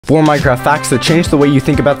4 Minecraft facts that change the way you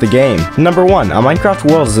think about the game. Number 1. A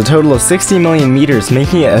Minecraft world is a total of 60 million meters,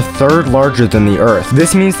 making it a third larger than the Earth.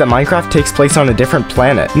 This means that Minecraft takes place on a different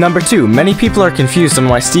planet. Number 2. Many people are confused on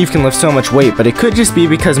why Steve can lift so much weight, but it could just be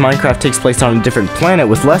because Minecraft takes place on a different planet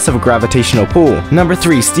with less of a gravitational pull. Number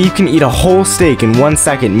 3. Steve can eat a whole steak in 1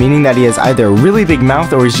 second, meaning that he has either a really big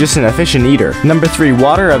mouth or he's just an efficient eater. Number 3.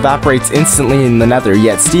 Water evaporates instantly in the Nether,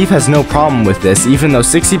 yet Steve has no problem with this, even though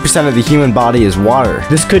 60% of the human body is water.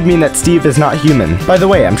 This could mean that Steve is not human. By the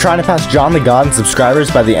way, I'm trying to pass John the God in subscribers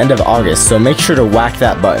by the end of August, so make sure to whack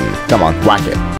that button. Come on, whack it.